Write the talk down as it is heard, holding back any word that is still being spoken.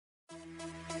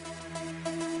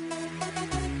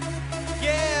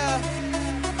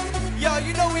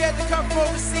had to come from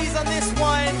overseas on this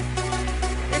one.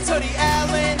 Into the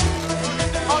Allen.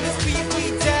 On this beat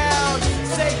we down.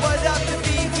 Say what up to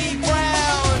BB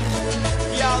Brown.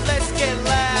 Y'all, let's get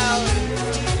loud.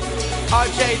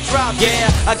 RJ drop. Yeah,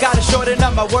 I gotta shorten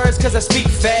up my words cause I speak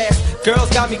fast.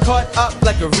 Girls got me caught up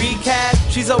like a recap.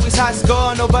 She's always high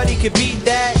score, nobody could beat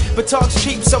that. But talk's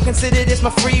cheap, so consider this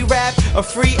my free rap. A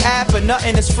free app, but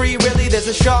nothing is free really. There's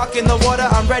a shark in the water,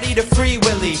 I'm ready to free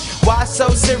Willy. Why so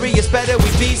serious? Better we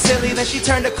be silly. Then she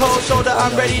turned a cold shoulder,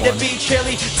 I'm ready to be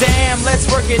chilly. Damn, let's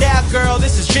work it out, girl,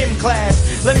 this is gym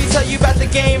class. Let me tell you about the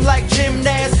game like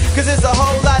gymnast. Cause there's a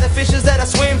whole lot of fishes that I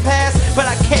swim past. But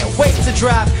I can't wait to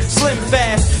drop slim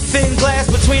fast. Thin glass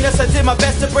between us, I did my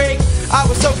best to break. I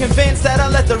was so convinced that I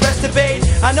let the rest debate.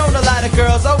 I known a lot of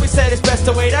girls, always said it's best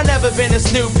to wait. I never been a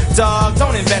Snoop Dogg,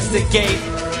 don't investigate.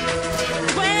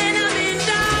 When I'm in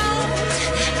doubt,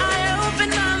 I open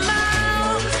my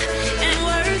mouth and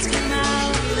words come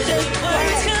out.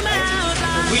 Words come out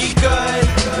like we good,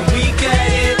 we get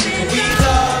it, we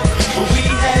love, we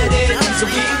headed, so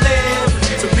we live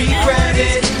to regret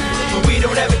it. But we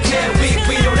don't ever care,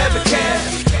 we don't ever care.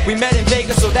 We met in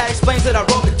Vegas, so that explains that I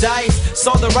rolled the dice.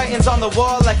 Saw the writings on the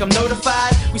wall like I'm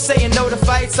notified. We saying no to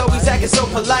fights, always acting so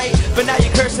polite. But now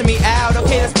you're cursing me out,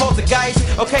 okay, that's poltergeist.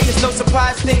 Okay, it's no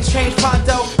surprise, things change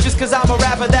pronto. Just cause I'm a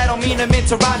rapper, that don't mean I'm in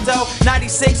Toronto.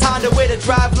 96 Honda with a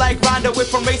drive like Rondo.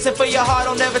 If I'm racing for your heart,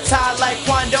 I'll never tie like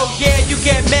Quando. Yeah, you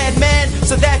get mad, man,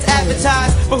 so that's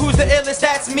advertised. But who's the illest?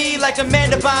 That's me, like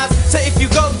Amanda Bynes. So if you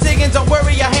go digging, don't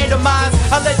worry, I handle mine.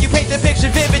 I'll let you paint the picture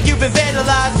vivid, you've been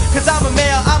vandalized. Cause I'm a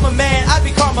male, I'm a man, I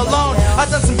be Carmelone. I've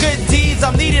done some good deeds,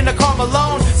 I'm needing a calm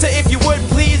alone. So if you would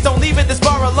please, don't leave it this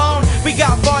bar alone. We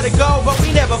got far to go, but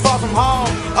we never far from home.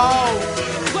 Oh.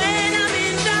 when I'm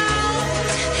in doubt,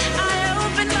 I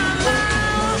open my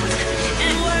mouth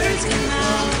and words come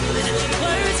out.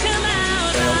 Words come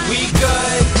out like We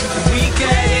good, we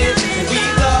get it, we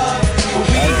love,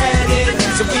 we headed,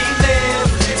 so we live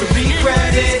to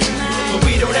regret it. But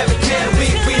we don't ever care,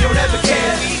 we don't ever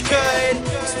care. We good,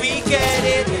 cause we get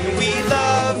it, we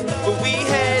love, but we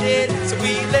headed, so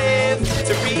we live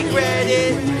to regret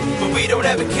it. But we don't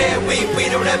ever care, we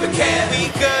don't ever care. We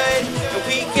good, and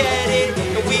we get it,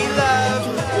 and we love,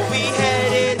 but we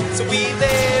headed, so we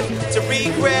live to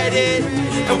regret it.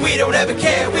 And we don't ever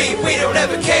care, we don't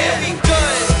ever care. We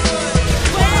good.